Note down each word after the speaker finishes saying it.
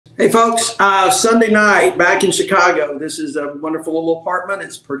Hey folks, Sunday night back in Chicago. This is a wonderful little apartment.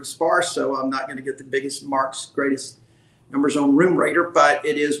 It's pretty sparse, so I'm not going to get the biggest marks, greatest numbers on Room Rater, but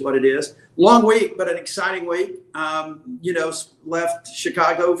it is what it is. Long week, but an exciting week. Left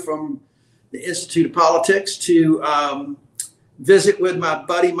Chicago from the Institute of Politics to visit with my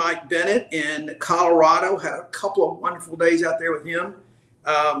buddy Mike Bennett in Colorado. Had a couple of wonderful days out there with him.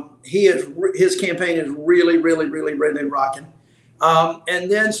 His campaign is really rocking.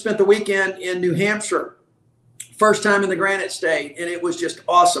 And then spent the weekend in New Hampshire, first time in the Granite State, and it was just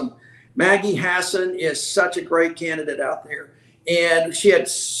awesome. Maggie Hassan is such a great candidate out there, and she had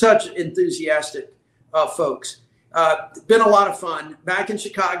such enthusiastic folks. Been a lot of fun. Back in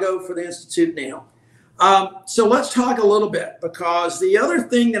Chicago for the Institute now. So let's talk a little bit, because the other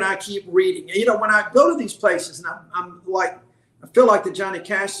thing that I keep reading, when I go to these places, and I feel like the Johnny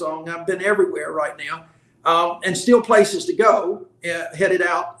Cash song, I've been everywhere right now. And still places to go, headed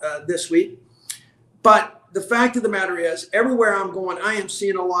out this week. But the fact of the matter is, everywhere I'm going, I am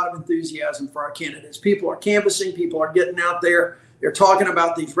seeing a lot of enthusiasm for our candidates. People are canvassing, people are getting out there, they're talking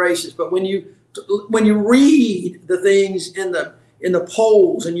about these races. But when you read the things in the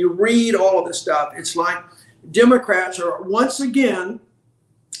polls and you read all of this stuff, it's like Democrats are once again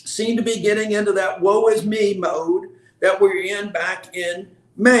seem to be getting into that woe is me mode that we were in back in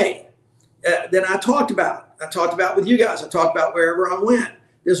May. That I talked about with you guys. I talked about wherever I went.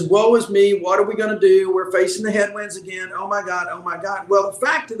 This woe is me. What are we going to do? We're facing the headwinds again. Oh my God. Oh my God. Well, the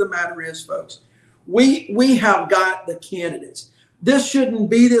fact of the matter is, folks, we have got the candidates. This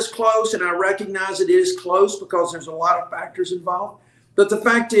shouldn't be this close, and I recognize it is close because there's a lot of factors involved. But the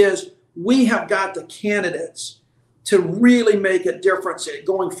fact is, we have got the candidates to really make a difference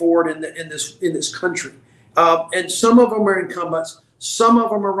going forward in this country. And some of them are incumbents. Some of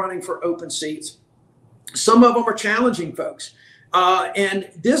them are running for open seats. Some of them are challenging folks.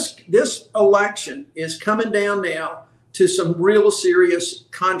 And this election is coming down now to some real serious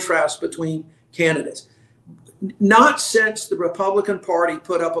contrast between candidates. Not since the Republican Party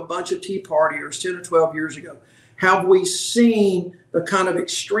put up a bunch of Tea Partiers 10 or 12 years ago have we seen the kind of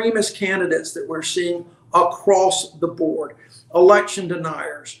extremist candidates that we're seeing across the board. Election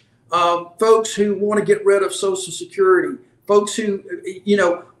deniers, folks who want to get rid of Social Security, folks who,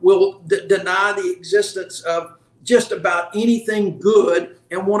 will deny the existence of just about anything good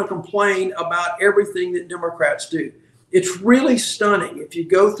and want to complain about everything that Democrats do. It's really stunning if you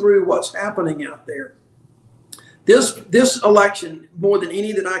go through what's happening out there. This election, more than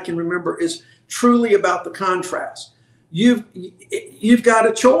any that I can remember, is truly about the contrast. You've got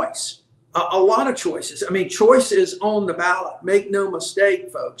a choice, a lot of choices. I mean, choice is on the ballot. Make no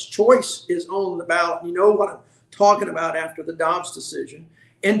mistake, folks. Choice is on the ballot. You know what I'm talking about after the Dobbs decision.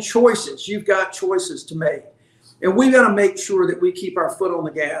 And choices. You've got choices to make. And we've got to make sure that we keep our foot on the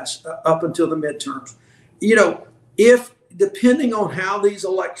gas up until the midterms. If depending on how these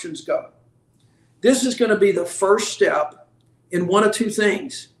elections go, this is going to be the first step in one of two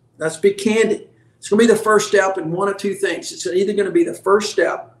things. Let's be candid. It's going to be the first step in one of two things. It's either going to be the first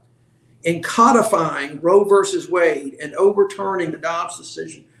step in codifying Roe versus Wade and overturning the Dobbs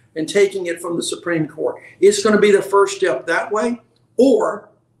decision and taking it from the Supreme Court. It's going to be the first step that way. Or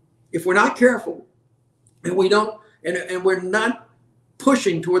if we're not careful and we don't, and we're not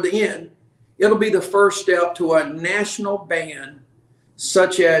pushing toward the end, it'll be the first step to a national ban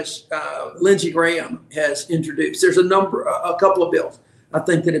such as Lindsey Graham has introduced. There's a couple of bills I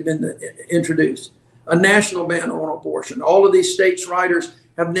think that have been introduced. A national ban on abortion. All of these states' writers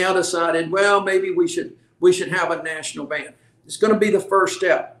have now decided, well, maybe we should have a national ban. It's going to be the first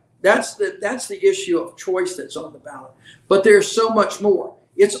step. That's the issue of choice that's on the ballot. But there's so much more.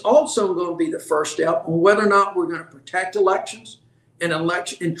 It's also going to be the first step on whether or not we're going to protect elections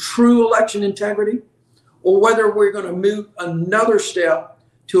and true election integrity, or whether we're going to move another step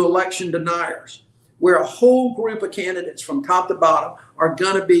to election deniers, where a whole group of candidates from top to bottom are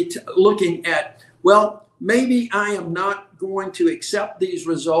going to be looking at, well, maybe I am not going to accept these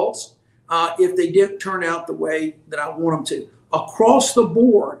results if they didn't turn out the way that I want them to. Across the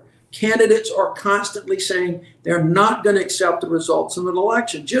board, candidates are constantly saying they're not going to accept the results of an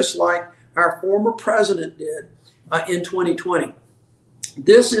election, just like our former president did in 2020.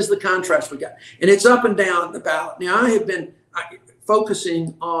 This is the contrast we got. And it's up and down the ballot. Now, I have been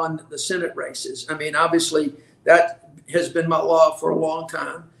focusing on the Senate races. I mean, obviously, that has been my love for a long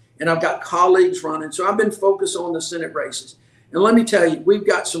time. And I've got colleagues running. So I've been focused on the Senate races. And let me tell you, we've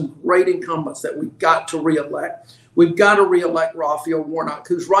got some great incumbents that we've got to reelect. We've got to reelect Raphael Warnock,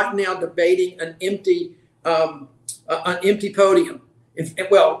 who's right now debating an empty podium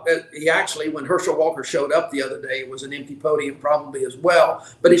He actually, when Herschel Walker showed up the other day, it was an empty podium probably as well,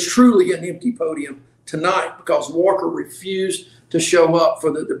 but it's truly an empty podium tonight because Walker refused to show up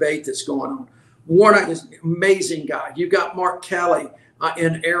for the debate that's going on. Warnock is an amazing guy. You've got Mark Kelly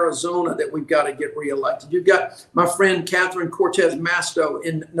in Arizona that we've got to get reelected. You've got my friend Catherine Cortez Masto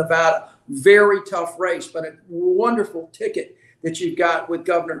in Nevada. Very tough race, but a wonderful ticket that you've got with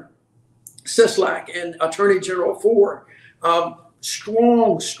Governor Sisolak and Attorney General Ford.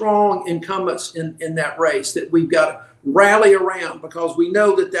 Strong incumbents in that race that we've got to rally around because we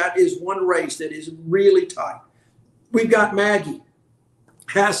know that is one race that is really tight. We've got Maggie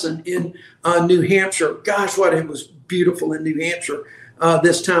Hassan in New Hampshire. Gosh, it was beautiful in New Hampshire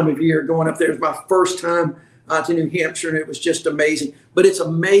this time of year. Going up there, it was my first time to New Hampshire, and it was just amazing. But it's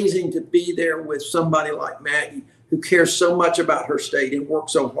amazing to be there with somebody like Maggie who cares so much about her state and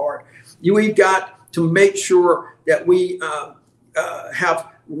works so hard. We've got to make sure that we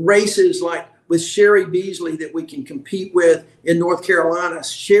have races like with Sherry Beasley that we can compete with in North Carolina.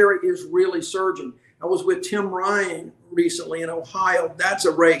 Sherry is really surging. I was with Tim Ryan recently in Ohio. That's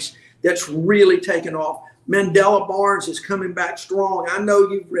a race that's really taken off. Mandela Barnes is coming back strong. I know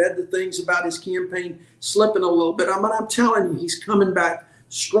you've read the things about his campaign slipping a little bit. I'm telling you, he's coming back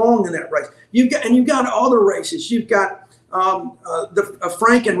strong in that race. You've got other races. You've got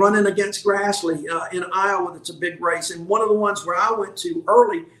Franken running against Grassley in Iowa. That's a big race. And one of the ones where I went to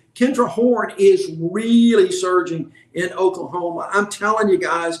early, Kendra Horn is really surging in Oklahoma. I'm telling you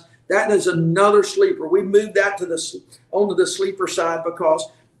guys, that is another sleeper. We moved that onto the sleeper side because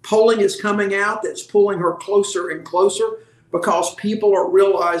polling is coming out that's pulling her closer and closer because people are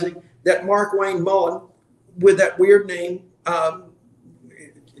realizing that Mark Wayne Mullen, with that weird name,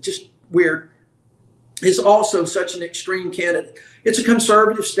 just weird, is also such an extreme candidate. It's a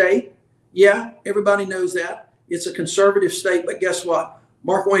conservative state. Yeah, everybody knows that. It's a conservative state, but guess what?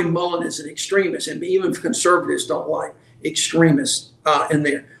 Mark Wayne Mullen is an extremist, and even conservatives don't like extremists in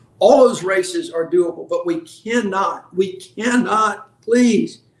there. All those races are doable, but we cannot,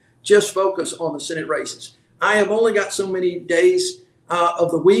 please, just focus on the Senate races. I have only got so many days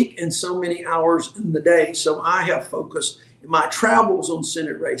of the week and so many hours in the day, so I have focused in my travels on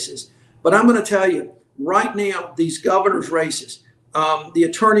Senate races. But I'm going to tell you, right now, these governor's races, the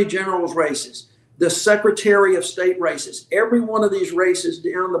attorney general's races, the secretary of state races, every one of these races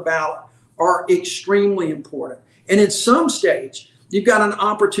down the ballot are extremely important. And in some states, you've got an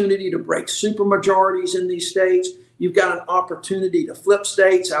opportunity to break supermajorities in these states. You've got an opportunity to flip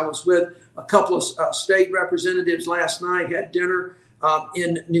states. I was with a couple of state representatives last night, had dinner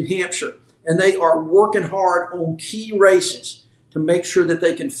in New Hampshire, and they are working hard on key races to make sure that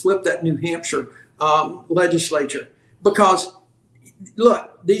they can flip that New Hampshire legislature. Because,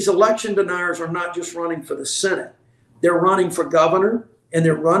 look, these election deniers are not just running for the Senate. They're running for governor, and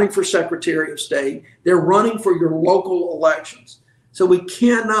they're running for secretary of state. They're running for your local elections. So we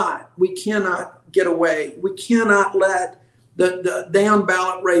cannot get away. We cannot let the down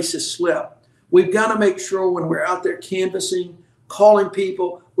ballot races slip. We've got to make sure when we're out there canvassing, calling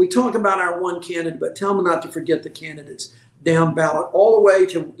people, we talk about our one candidate, but tell them not to forget the candidates down ballot all the way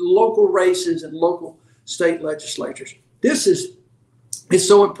to local races and local state legislatures. This is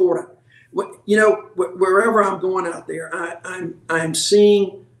so important. You know, wherever I'm going out there, I'm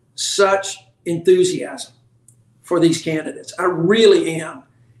seeing such enthusiasm for these candidates. I really am.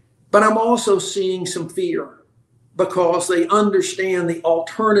 But I'm also seeing some fear because they understand the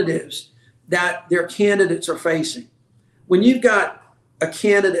alternatives that their candidates are facing. When you've got a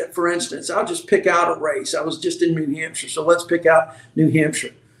candidate, for instance, I'll just pick out a race. I was just in New Hampshire, so let's pick out New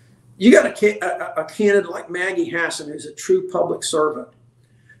Hampshire. You got a candidate like Maggie Hassan, who's a true public servant,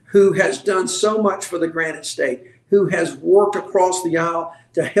 who has done so much for the Granite State, who has worked across the aisle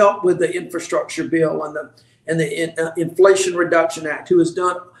to help with the infrastructure bill and the Inflation Reduction Act, who has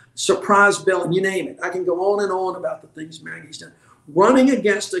done surprise billing, you name it. I can go on and on about the things Maggie's done. Running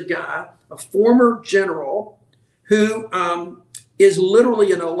against a guy, a former general, who is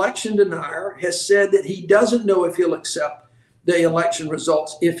literally an election denier, has said that he doesn't know if he'll accept the election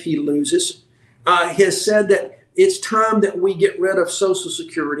results if he loses, has said that it's time that we get rid of Social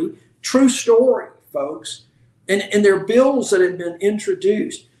Security. True story, folks. And there are bills that have been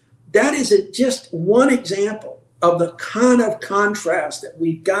introduced. That is just one example of the kind of contrast that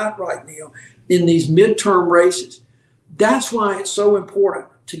we've got right now in these midterm races. That's why it's so important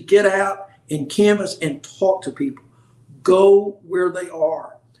to get out and canvass and talk to people. Go where they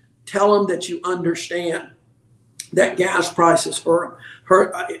are. Tell them that you understand that gas prices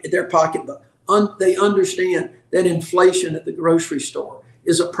hurt their pocketbook. They understand that inflation at the grocery store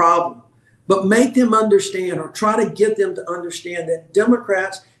is a problem. but make them understand, or try to get them to understand, that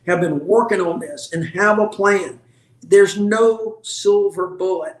Democrats have been working on this and have a plan. There's no silver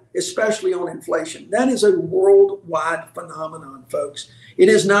bullet, especially on inflation. That is a worldwide phenomenon, folks. It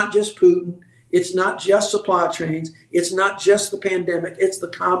is not just Putin. It's not just supply chains. It's not just the pandemic. It's the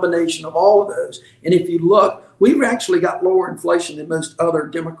combination of all of those. And if you look, we've actually got lower inflation than most other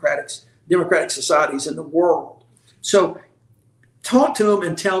democratic societies in the world. So talk to them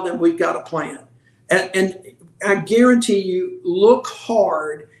and tell them we've got a plan. And I guarantee you, look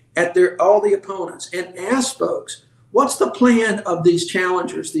hard at all the opponents and ask folks, what's the plan of these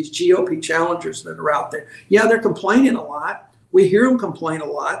challengers, these GOP challengers that are out there? Yeah, they're complaining a lot. We hear them complain a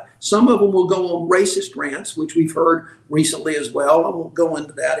lot. Some of them will go on racist rants, which we've heard recently as well. I won't go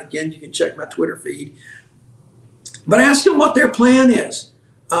into that again. You can check my Twitter feed. But ask them what their plan is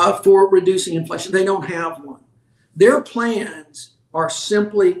for reducing inflation. They don't have one. Their plans are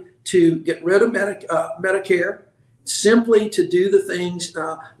simply to get rid of Medicare, simply to do the things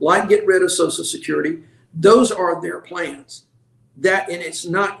like get rid of Social Security. Those are their plans. It is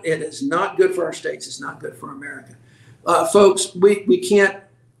not good for our states. It's not good for America. Folks, we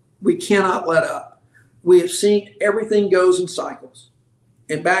cannot let up. We have seen everything goes in cycles.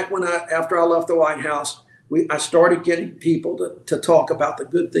 And back after I left the White House, I started getting people to talk about the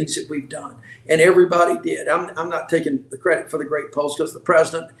good things that we've done. And everybody did. I'm not taking the credit for the great polls, because the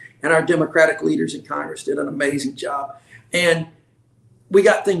president and our Democratic leaders in Congress did an amazing job. And we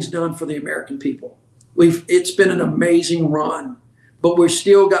got things done for the American people. It's been an amazing run, but we've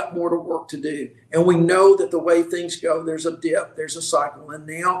still got more to work to do. And we know that the way things go, there's a dip, there's a cycle. And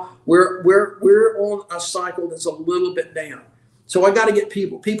now we're on a cycle that's a little bit down. So I got to get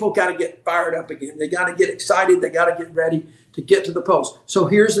people got to get fired up again. They got to get excited. They got to get ready to get to the polls. So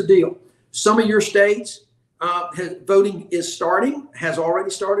here's the deal. Some of your states, voting is starting, has already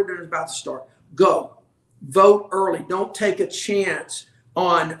started, and is about to start. Go. Vote early. Don't take a chance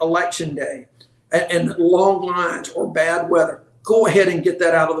on election day and long lines or bad weather. Go ahead and get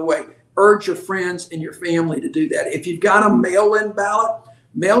that out of the way. Urge your friends and your family to do that. If you've got a mail-in ballot,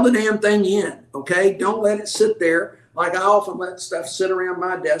 mail the damn thing in, okay? Don't let it sit there. Like I often let stuff sit around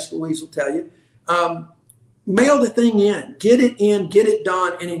my desk, Louise will tell you. Mail the thing in, get it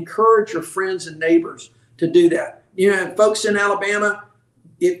done, and encourage your friends and neighbors to do that. You know, folks in Alabama,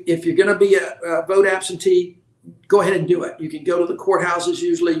 if you're going to be a vote absentee, go ahead and do it. You can go to the courthouses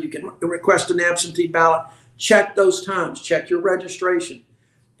usually. You can request an absentee ballot. Check those times. Check your registration.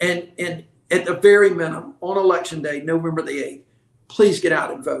 And at the very minimum, on Election Day, November the 8th, please get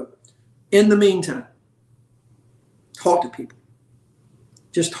out and vote. In the meantime, talk to people.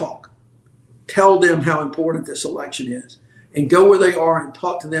 Just talk. Tell them how important this election is. And go where they are and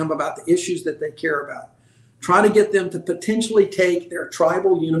talk to them about the issues that they care about. Try to get them to potentially take their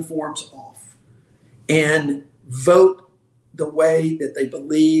tribal uniforms off and vote the way that they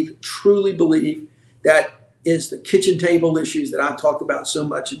truly believe, that is the kitchen table issues that I talked about so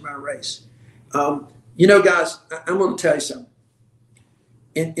much in my race. You know, guys, I'm going to tell you something.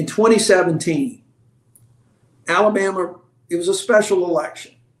 In 2017, Alabama, it was a special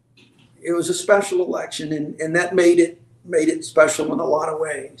election. It was a special election, and that made it special in a lot of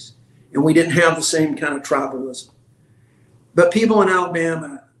ways. And we didn't have the same kind of tribalism. But people in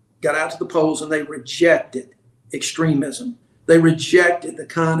Alabama got out to the polls and they rejected extremism. They rejected the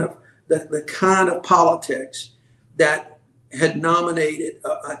kind of politics that had nominated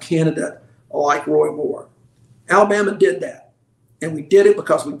a candidate like Roy Moore. Alabama did that. And we did it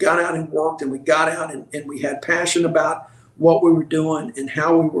because we got out and worked, and we got out and we had passion about what we were doing and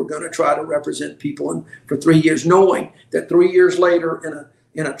how we were going to try to represent people for 3 years, knowing that 3 years later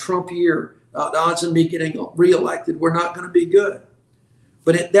in a Trump year, the odds of me getting reelected were not going to be good.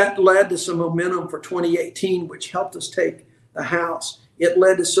 But that led to some momentum for 2018, which helped us take the House. It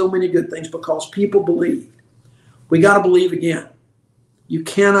led to so many good things because people believed. We got to believe again. You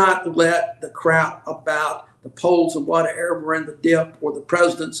cannot let the crap about the polls and whatever and the dip or the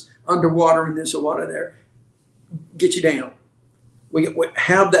president's underwater and this or whatever get you down. We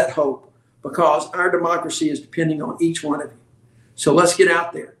have that hope because our democracy is depending on each one of you. So let's get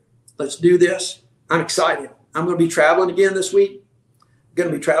out there. Let's do this. I'm excited. I'm going to be traveling again this week. I'm going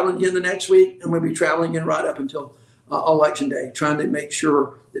to be traveling again the next week. I'm going to be traveling again right up until Election Day, trying to make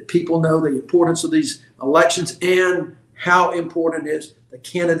sure that people know the importance of these elections and how important it is the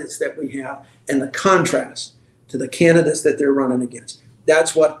candidates that we have and the contrast to the candidates that they're running against.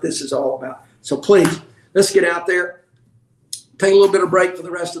 That's what this is all about. So please, let's get out there, take a little bit of break for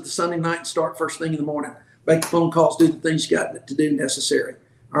the rest of the Sunday night and start first thing in the morning. Make phone calls, do the things you got to do necessary.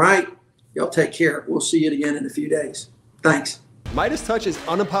 All right? Y'all take care. We'll see you again in a few days. Thanks. MeidasTouch is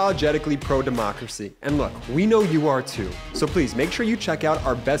unapologetically pro-democracy, and look, we know you are too. So please make sure you check out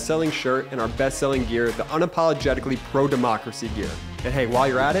our best-selling shirt and our best-selling gear, the unapologetically pro-democracy gear. And hey, while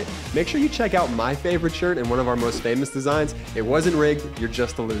you're at it, make sure you check out my favorite shirt and one of our most famous designs, It Wasn't Rigged, You're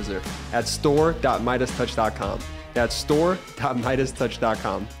Just a Loser, at store.meidastouch.com. That's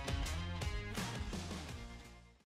store.meidastouch.com.